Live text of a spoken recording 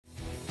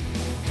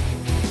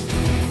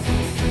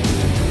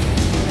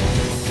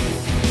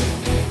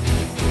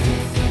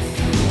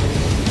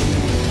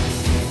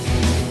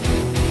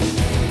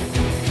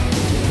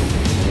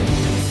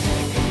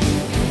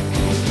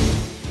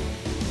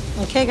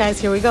Okay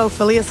guys, here we go.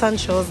 Philly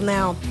Essentials.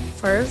 Now,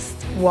 first,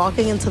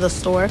 walking into the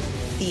store,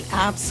 the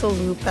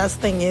absolute best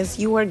thing is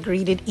you are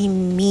greeted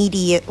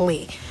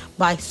immediately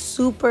by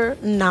super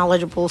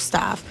knowledgeable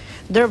staff.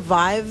 Their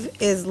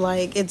vibe is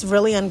like, it's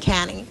really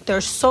uncanny. They're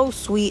so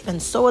sweet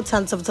and so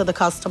attentive to the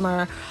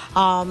customer.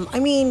 I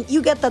mean,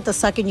 you get that the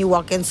second you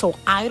walk in, so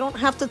I don't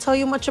have to tell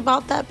you much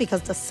about that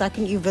because the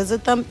second you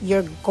visit them,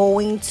 you're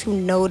going to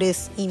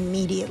notice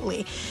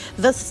immediately.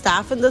 The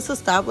staff in this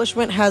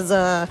establishment has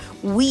a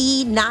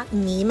we, not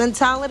me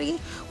mentality,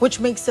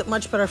 which makes it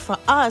much better for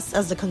us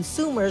as the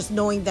consumers,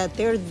 knowing that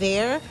they're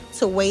there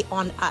to wait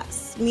on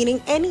us,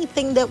 meaning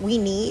anything that we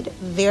need,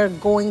 they're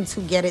going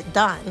to get it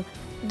done.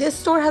 This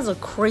store has a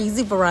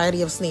crazy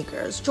variety of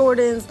sneakers.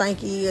 Jordans,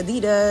 Nike,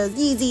 Adidas,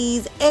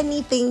 Yeezys,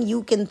 anything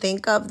you can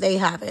think of, they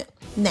have it.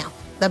 Now,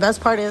 the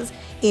best part is,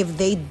 if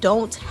they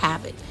don't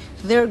have it,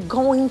 they're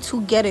going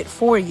to get it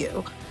for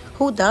you.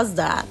 Who does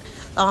that?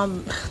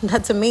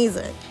 That's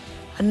amazing.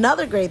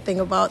 Another great thing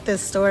about this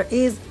store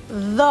is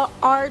the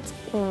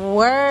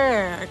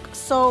artwork.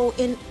 So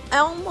in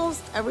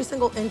almost every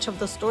single inch of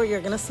the store,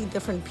 you're gonna see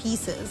different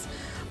pieces.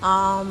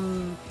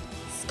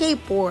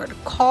 Skateboard,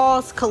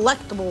 cars,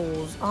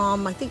 collectibles.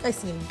 I think I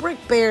seen brick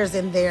bears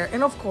in there,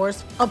 and of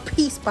course a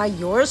piece by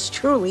yours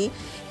truly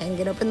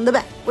hanging up in the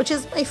back, which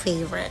is my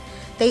favorite.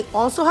 They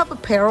also have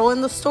apparel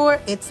in the store.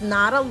 It's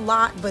not a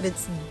lot, but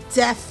it's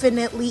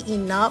definitely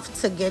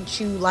enough to get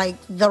you like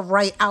the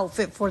right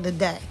outfit for the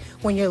day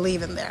when you're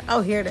leaving there.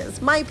 Oh, here it is,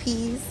 my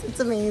piece. It's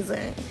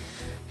amazing.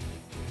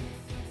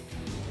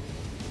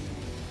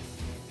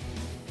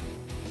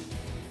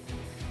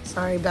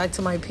 Sorry, back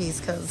to my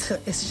piece because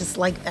it's just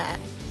like that.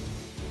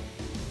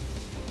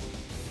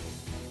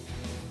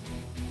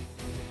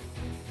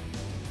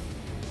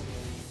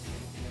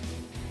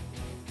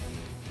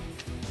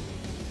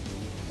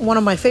 One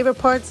of my favorite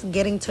parts,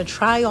 getting to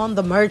try on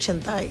the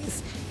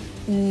merchandise.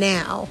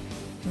 Now,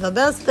 the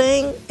best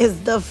thing is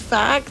the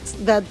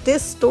fact that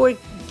this store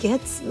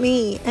gets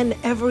me and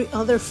every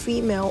other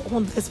female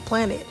on this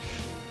planet.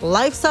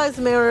 Life-size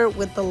mirror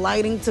with the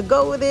lighting to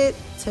go with it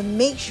to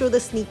make sure the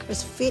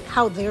sneakers fit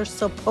how they're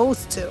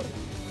supposed to.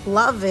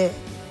 Love it.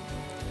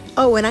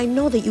 Oh, and I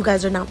know that you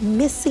guys are not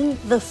missing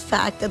the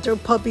fact that they're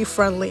puppy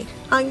friendly.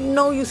 I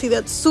know you see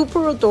that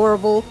super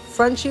adorable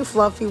Frenchie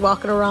Fluffy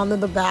walking around in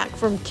the back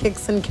from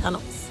Kicks and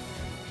Kennels.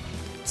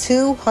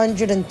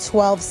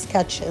 212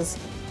 sketches.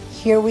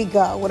 Here we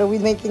go. What are we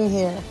making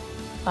here?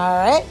 All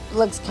right,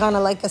 looks kind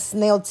of like a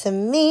snail to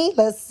me.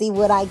 Let's see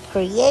what I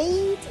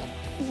create.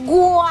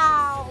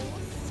 Wow.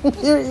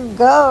 Here you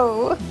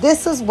go.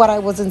 This is what I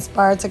was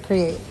inspired to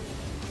create.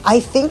 I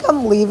think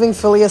I'm leaving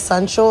Philly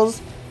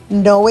Essentials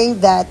knowing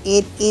that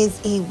it is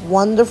a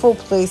wonderful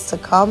place to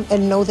come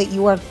and know that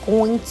you are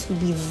going to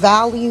be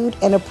valued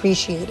and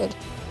appreciated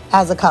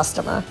as a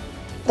customer.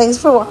 Thanks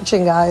for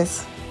watching,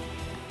 guys.